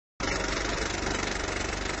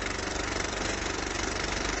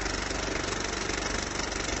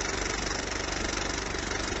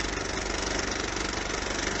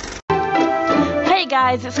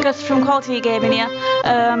guys, it's Gus from Quality Gaming here.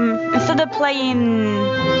 Instead of playing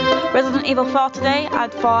Resident Evil 4 today, I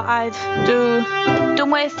thought I'd do Dumb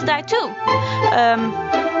Ways to Die 2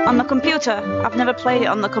 on the computer. I've never played it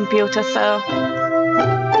on the computer, so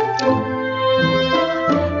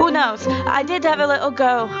who knows. I did have a little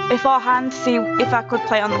go beforehand to see if I could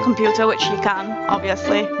play on the computer, which you can,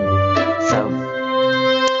 obviously. So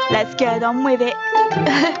let's get on with it.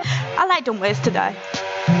 I like Dumb Ways to Die.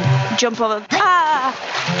 Jump over. Ah!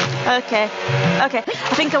 Okay. I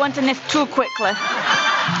think I went in this too quickly.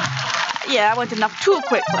 Yeah, I went in that too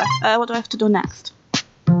quickly. What do I have to do next?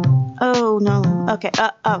 Oh no. Okay.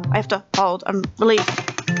 Oh, I have to hold and release.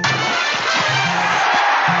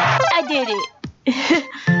 I did it.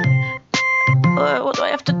 What do I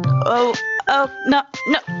have to? Oh, no.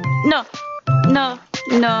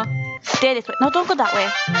 Stay this way. No, don't go that way.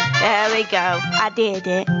 There we go. I did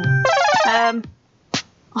it.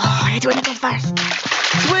 Oh, I do want to go first.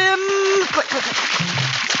 Swim! Quick.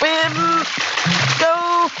 Swim!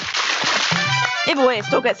 Go! Either way,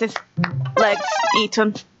 still gets his legs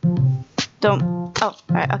eaten. Don't. Oh,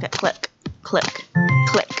 right, okay. Click.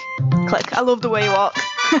 I love the way you walk.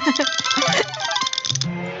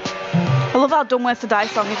 I love how Dumb Ways to Die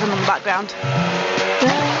song is in the background.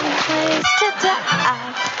 Dumb Ways to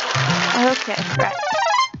Die. Okay, right.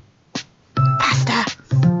 Faster!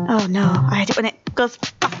 Oh no, I hate it when it goes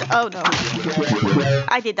faster. Oh no.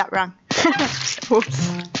 I did that wrong. Whoops.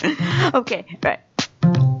 Okay, right.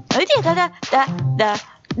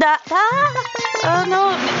 Oh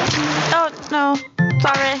no. Oh no.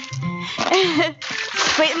 Sorry.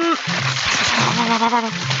 Wait.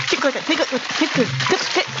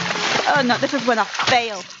 Hit. Oh no, this is when I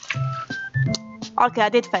fail. Okay, I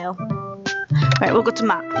did fail. Right, we'll go to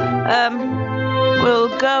map. We'll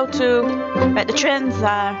go to... Right, the trains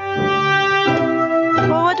are...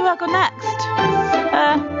 Well, where do I go next?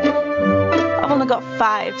 I've only got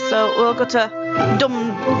 5, so we'll go to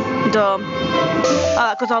Dum Dum. Oh,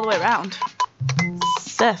 that goes all the way around.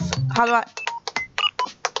 This. How do I...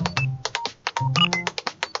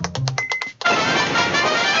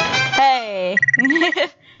 Hey!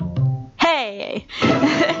 Hey!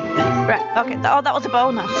 Right, okay. Oh, that was a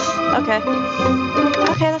bonus. Okay,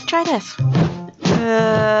 let's try this.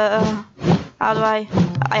 How do I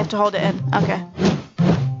have to hold it in. Okay.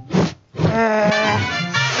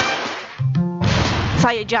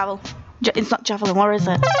 Try your javel. It's not javelin, what is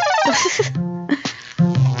it?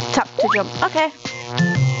 Tap to jump. Okay.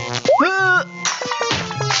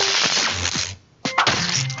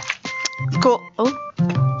 Cool.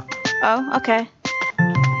 Oh, okay.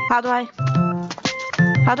 How do I?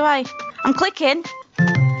 I'm clicking.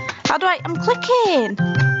 I'm clicking.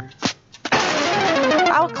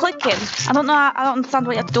 I was clicking. I don't know. I don't understand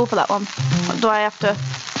what you have to do for that one. What do I have to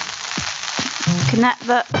connect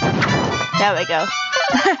the? There we go.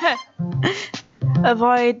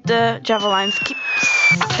 Avoid the javelins. Keep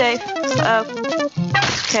safe.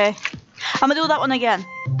 Okay. I'm gonna do that one again.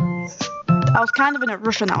 I was kind of in a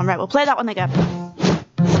rush on that one. Right, we'll play that one again.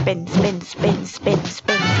 Spin.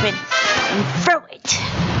 And throw it.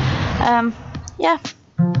 Yeah.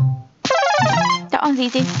 That one's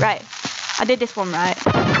easy. Right. I did this one right.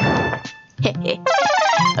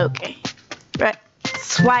 Okay. Right.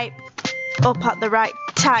 Swipe up at the right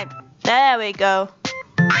time. There we go.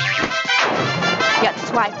 You have to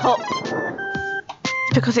swipe up.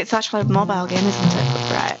 Because it's actually a mobile game, isn't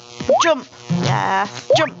it? Right. Jump. Yes.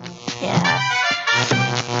 Jump. Yes.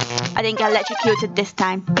 I didn't get electrocuted this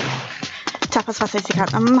time. Tap as fast as you can.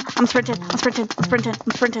 I'm sprinting.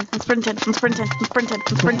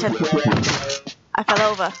 I fell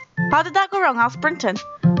over. How did that go wrong? I was sprinting.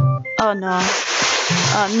 Oh no.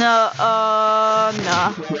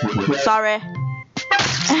 Sorry.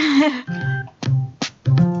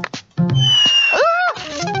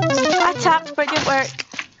 I tapped, but it didn't work.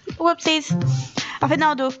 Whoopsies. I think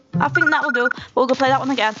that will do. We'll go play that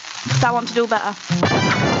one again. Because I want to do better.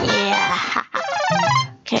 Yeah.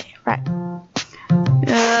 Okay, right.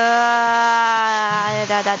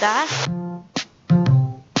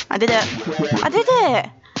 I did it.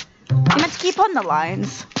 You meant to keep on the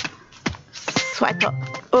lines. Swipe up.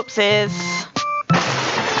 Oopsies.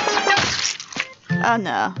 Oh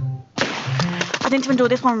no. I didn't even do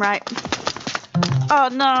this one right. Oh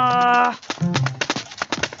no.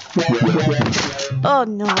 Oh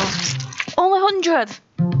no. Only 100.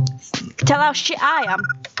 Tell how shit I am.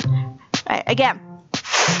 Right, again.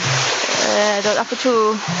 Don't have to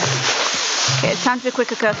two. Okay, it's time to be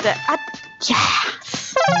quicker, Kirsty.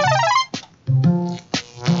 Yes!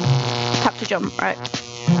 Tap to jump, right.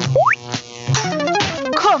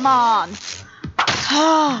 Come on!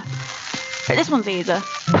 Right, this one's easier.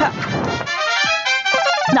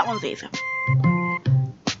 That one's easier.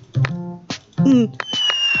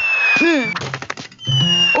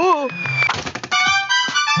 Oh.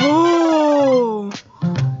 Oh.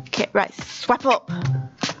 Okay, right. Swipe up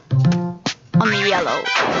on the yellow.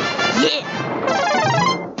 Yeah.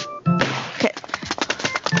 Okay.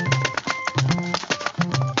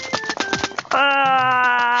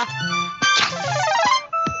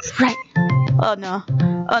 Right. Oh no.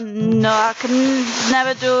 Oh no, I can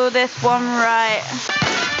never do this one right.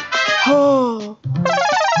 Oh.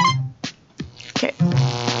 Okay.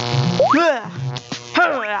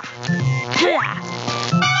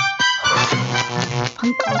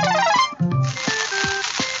 Thank God.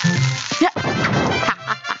 Yeah. I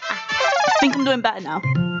think I'm doing better now.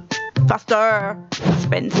 Faster.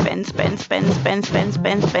 Spin, spin, spin, spin, spin, spin,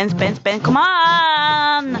 spin, spin, spin, spin. Come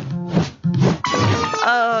on.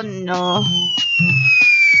 Oh no.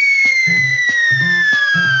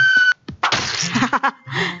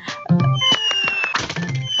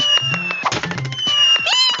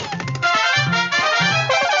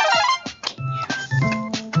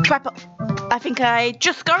 Swipe up. I think I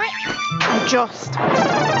just got it. I just.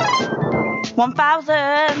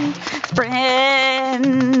 1,000.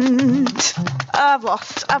 Sprint. I've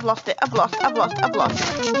lost it. I've lost. I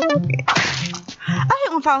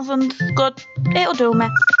think 1,000's good. It'll do me.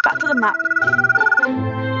 Back to the map.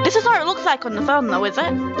 This is what it looks like on the phone though, is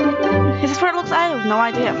it? Is this what it looks like? I have no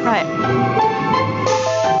idea. Right.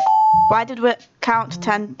 Why did we count to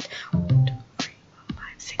 10? 1, 2, 3, 4, 5,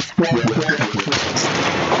 6, 7, 8, 9.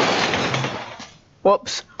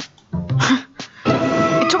 Whoops.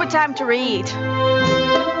 It took me time to read.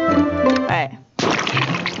 Right.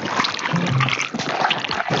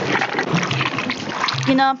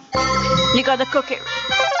 You know, you gotta cook it.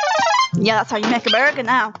 Yeah, that's how you make a burger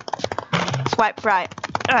now. Swipe right.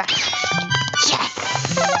 Yes!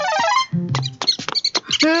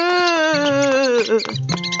 I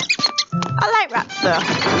like rats though.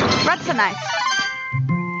 Rats are nice.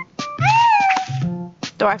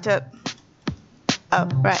 Do I have to... Oh,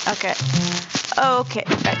 right, okay. Okay,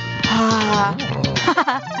 right.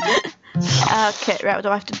 Okay, right, do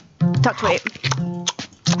I have to talk to it?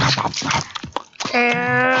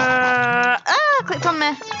 I clicked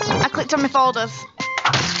on my folders.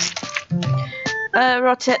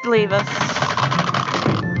 Rotate the levers.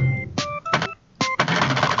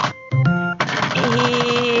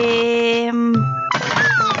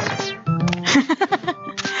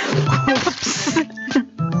 Whoops.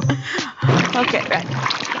 Okay, right.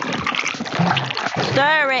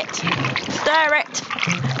 Stir it. Stir it.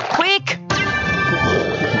 Quick.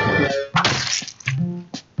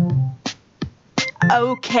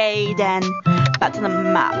 Okay then. Back to the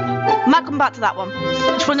map. Might come back to that one.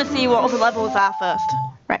 Just want to see what other levels are first.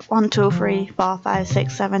 Right, 1, 2, 3, 4, 5,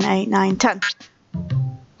 6, 7, 8, 9, 10.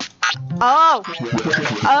 Oh!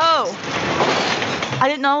 Oh! I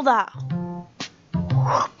didn't know that.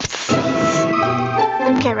 Whoops.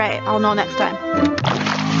 Okay, right, I'll know next time.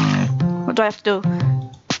 What do I have to do?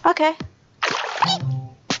 Okay.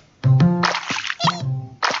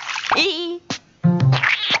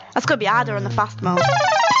 That's gonna be harder on the fast mode.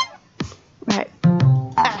 Right.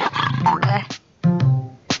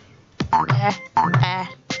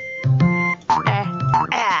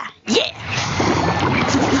 Yeah!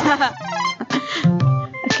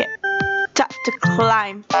 Okay. Tap to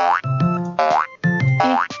climb.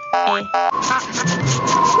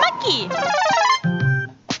 Monkey!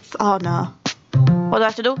 Oh no. What do I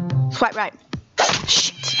have to do? Swipe right.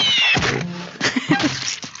 Shit.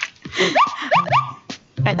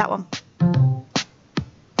 Right, that one.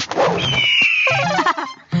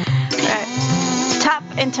 Right. Tap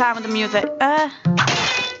in time with the music.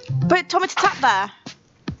 But it told me to tap there.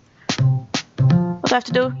 What do I have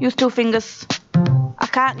to do? Use 2 fingers. I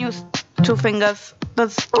can't use 2 fingers.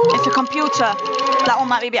 It's a computer. That one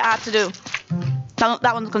might be a bit hard to do.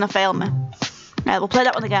 That one's gonna fail me. Right, we'll play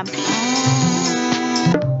that one again.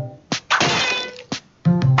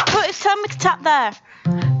 But it's telling me to tap there.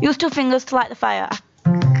 Use 2 fingers to light the fire.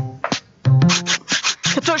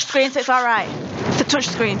 It's a touch screen, so it's alright. It's a touch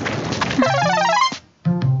screen.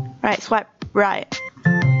 Right, swipe right.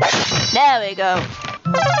 There we go.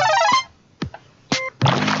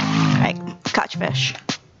 Right, catch fish.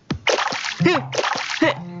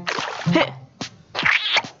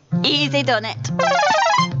 Easy done it.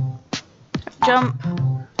 Jump,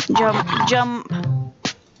 jump, jump,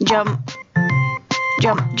 jump,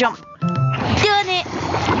 jump, jump. Done it.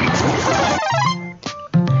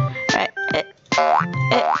 Right.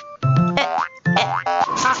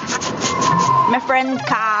 My friend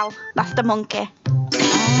Carl. That's the monkey.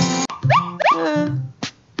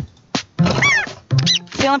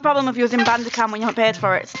 only problem with using Bandicam when you haven't paid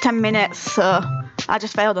for it, it's 10 minutes, so I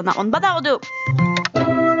just failed on that one, but that'll do.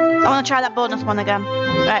 I want to try that bonus one again.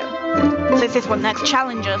 Right, so it's this one next,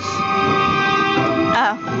 challenges.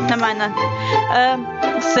 Oh, never mind then.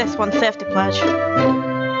 What's this one, safety pledge.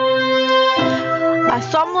 I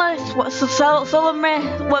solemnly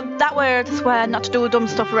that word swear not to do dumb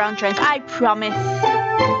stuff around trains. I promise.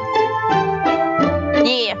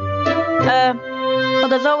 Yeah. Well,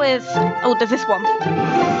 there's always. Oh, there's this one.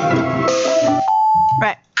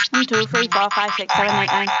 Right. 1, 2, 3, 4, 5, 6, 7, 8,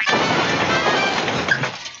 9.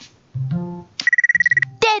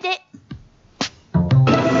 Did it.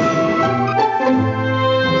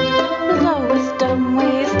 There's always dumb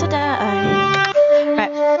ways to die.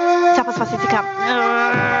 Right. Tap as fast as you can.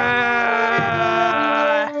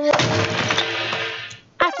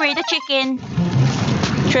 I freed a chicken.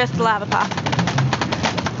 Trace the lava path.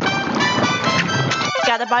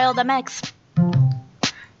 Gotta buy all them eggs.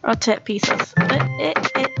 Rotate pieces.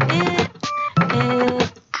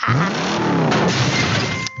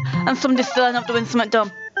 And somebody's still end up doing something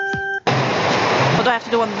dumb. What do I have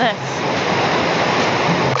to do on this?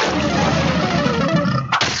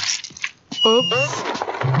 Oops.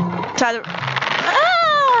 Try the.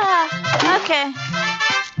 Ah! Okay.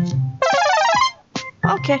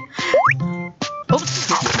 Okay.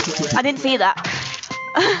 Oops. I didn't see that.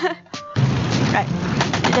 Right.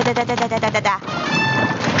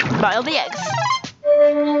 Boil the eggs.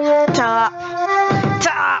 Tap.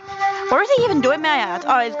 Tap. What is he even doing, may I add?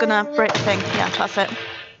 Oh, he's gonna break the thing. Yeah, that's it.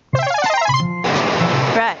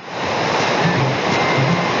 Right.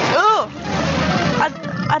 Oh!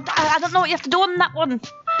 I don't know what you have to do on that one.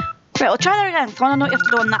 Right, we'll try that again. I want to know what you have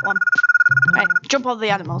to do on that one. Right, jump over the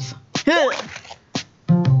animals.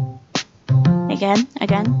 Again.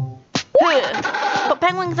 But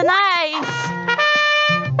penguins are nice.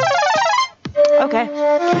 Okay.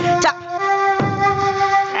 Tap.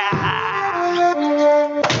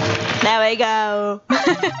 There we go.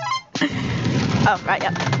 Oh, right,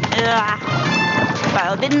 yeah.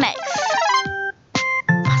 Well, didn't mix.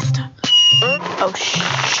 Faster. Oh,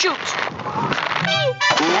 shoot.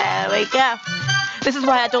 There we go. This is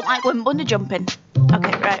why I don't like when bungee jumping.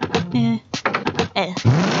 Okay, right.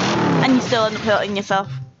 And you still end up hurting yourself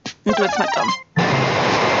and doing something dumb.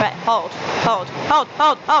 Right, hold. I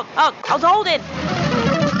was holding.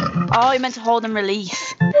 Oh, you meant to hold and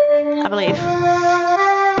release, I believe.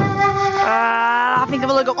 I think I've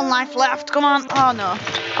only got 1 life left. Come on. Oh no.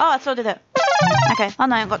 Oh, I still did it. Okay. Oh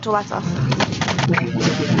no, I've got 2 lives left.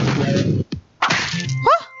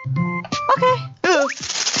 Okay. Ugh.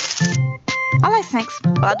 I like snakes.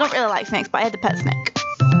 Well, I don't really like snakes, but I had the pet snake.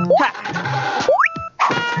 Ha.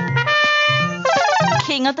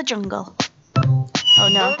 King of the jungle. Oh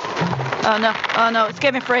no. Oh no. Oh no. It's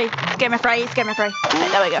Game Me Free. It's Game Me Free. It's Game Me Free.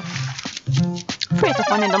 Right, there we go. 3 is a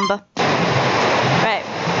funny number. Right.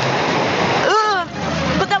 Ugh.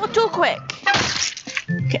 But that was too quick.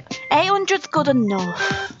 Okay. 800's good enough.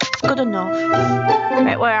 It's good enough.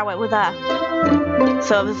 Right, where are we? We're there.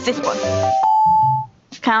 So there's this one.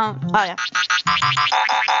 Count. Oh yeah.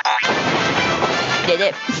 Did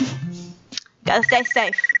it. Gotta stay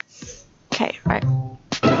safe. Okay, right.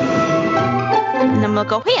 And then we'll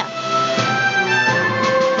go here.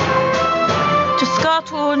 To score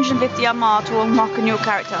 250 or more to unlock a new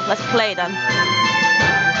character. Let's play then.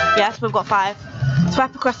 Yes, we've got 5.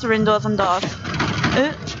 Swipe across the windows and doors.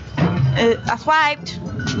 I swiped.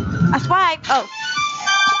 Oh.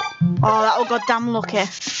 Oh, that will go damn lucky.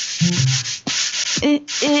 I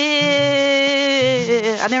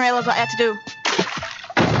didn't realise what I had to do.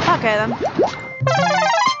 Okay then.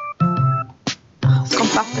 Let's come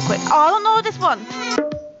faster quick. Oh, I don't know this one.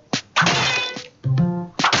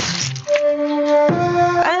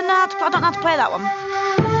 I don't know how to play that one.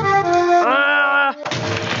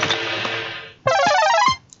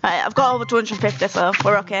 Right, I've got over 250, so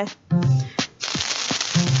we're okay.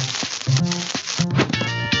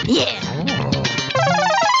 Yeah.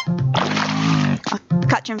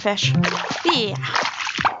 Catching fish. Yeah.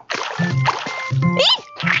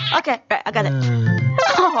 Okay, right, I got it.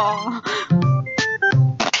 Oh.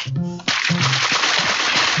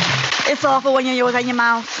 It's awful when you use it in your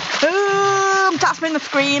mouth. Tap me in the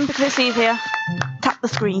screen because it's easier. Tap the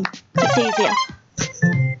screen because it's easier.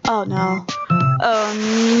 Oh no. Oh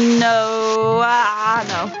no. Ah,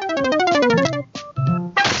 no.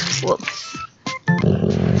 Whoops.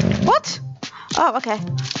 What? Oh, okay.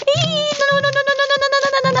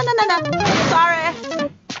 No. Sorry.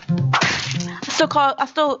 I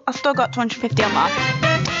still got 250 on that.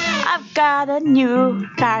 I've got a new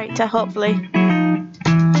character, hopefully.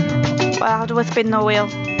 Well, how do I spin the wheel?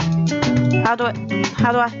 How do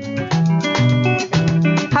How do I?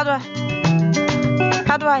 How do I?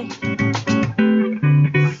 How do I?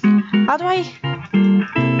 How do I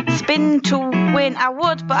spin to win? I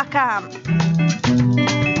would, but I can't.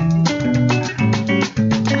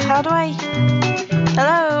 How do I?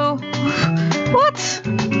 Hello? What?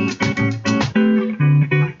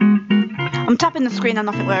 I'm tapping the screen and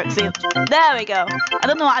nothing works. See? There we go. I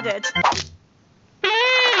don't know what I did.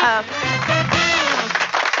 Oh.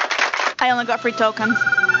 I only got 3 tokens.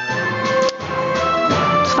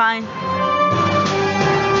 It's fine.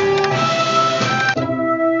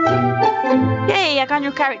 Yay, I got a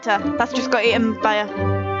new character. That's just got eaten by a...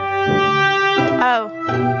 Oh.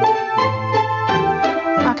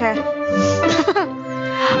 Okay.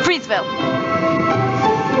 Freezeville.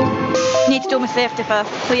 Need to do my safety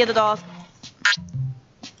first. Clear the doors.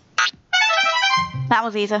 That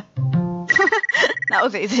was easy. That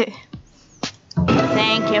was easy.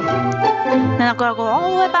 Thank you. Then I've got to go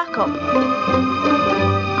all the way back up.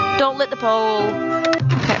 Don't lick the pole.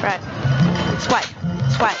 Okay, right. Swipe.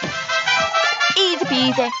 Swipe. Easy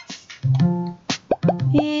peasy.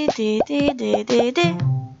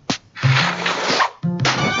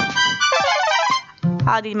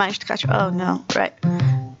 How did you manage to catch it? Oh no, right.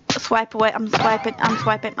 Swipe away. I'm swiping. I'm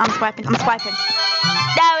swiping. I'm swiping. I'm swiping.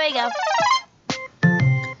 There we go.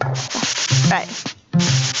 Right. Yes.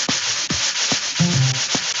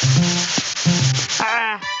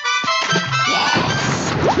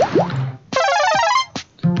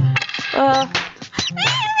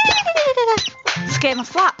 This game of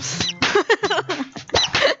slaps.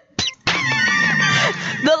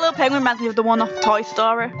 The little penguin reminds me of the one off Toy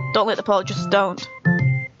Story. Don't lick the pole, just don't.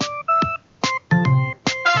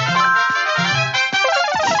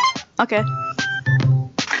 Okay.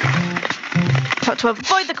 Got to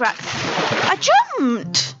avoid the cracks. I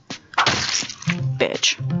jumped!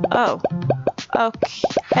 Bitch. Oh.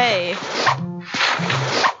 Okay.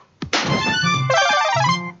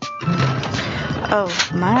 Oh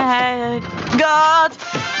my god!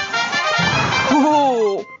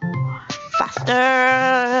 Ooh. Faster!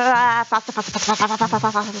 Faster, faster, faster, faster, faster,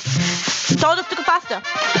 faster, faster. Told us to go faster.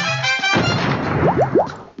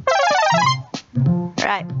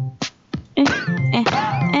 Right.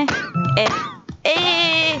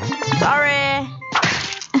 Sorry.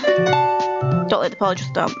 Don't let the pole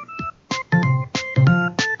just dump.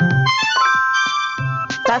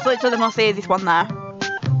 That's literally the most easiest one there.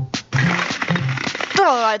 To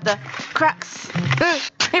avoid the cracks.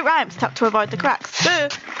 It rhymes. Tap to avoid the cracks.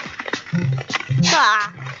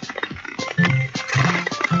 Ah.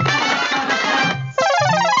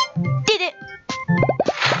 Did it.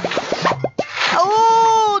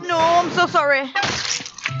 Oh no, I'm so sorry.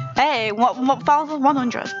 Hey, what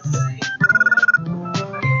 1,100?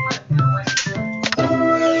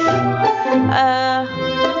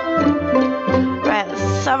 Right,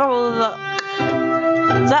 let's have a look.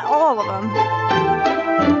 Is that all of them?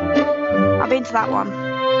 I've been to that one.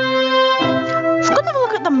 Let's go have a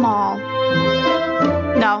look at the mall.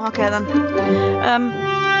 No, okay then.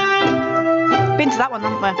 Been to that one,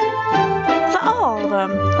 haven't we? Is that all of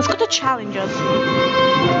them? Let's go to challenges.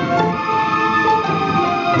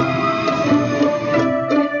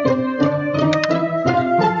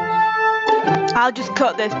 I'll just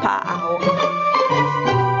cut this part out.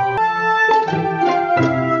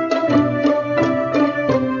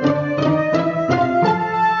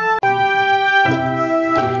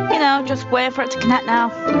 You know, just wait for it to connect now.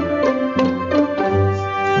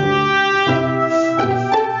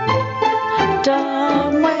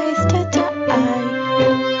 Don't waste a die.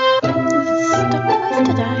 Don't waste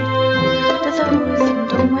a die. There's always some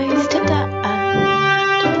don't waste a die.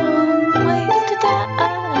 Don't waste a die.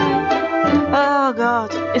 Oh god,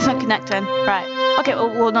 it's not connecting. Right. Okay, well,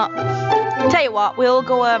 we'll not. Tell you what, we'll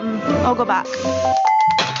go. I'll go back.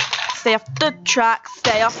 Stay off the track.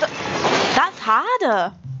 Stay off the. That's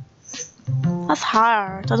harder. That's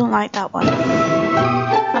hard. I don't like that one.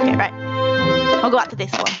 Okay, right. I'll go back to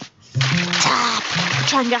this one. Tap.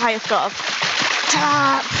 Try and get higher scores.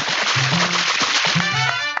 Tap.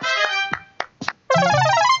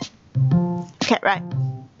 Okay, right.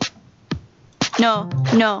 No.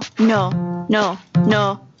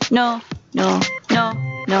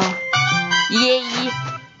 Yay.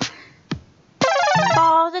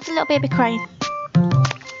 Oh, there's a little baby crying.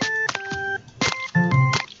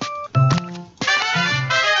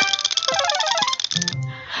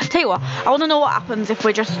 Tell you what, I want to know what happens if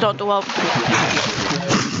we just don't do well.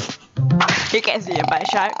 You get eaten by a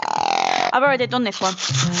shark. I've already done this one.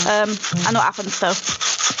 I know what happens though.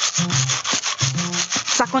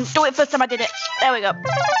 So I couldn't do it first time I did it. There we go.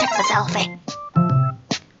 Takes a selfie.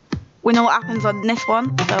 we know what happens on this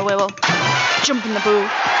one, so we will jump in the pool.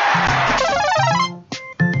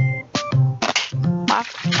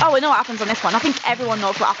 Oh, we know what happens on this one. I think everyone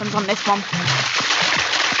knows what happens on this one.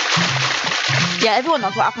 Yeah, everyone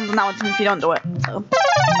knows what happens on that one if you don't do it. So.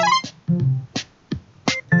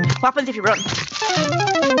 What happens if you run?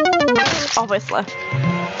 Obviously.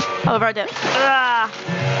 Oh, we've already done it.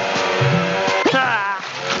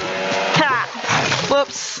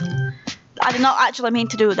 Whoops. I did not actually mean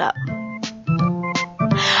to do that.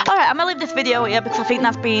 Alright, I'm gonna leave this video here because I think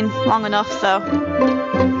that's been long enough, so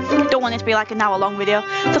don't want it to be like an hour long video.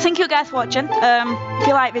 So thank you guys for watching. If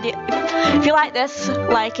you like this,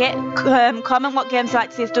 like it. Comment what games you like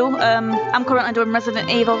to see us do. I'm currently doing Resident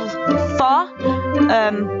Evil 4.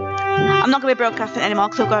 I'm not gonna be broadcasting anymore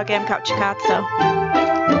because I've got a game capture card, so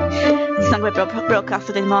it's not gonna be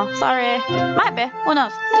broadcasted anymore. Sorry. Might be, who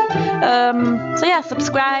knows. So yeah,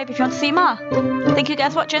 subscribe if you want to see more. Thank you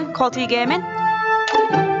guys for watching. Quality Gaming.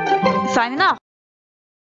 Signing off.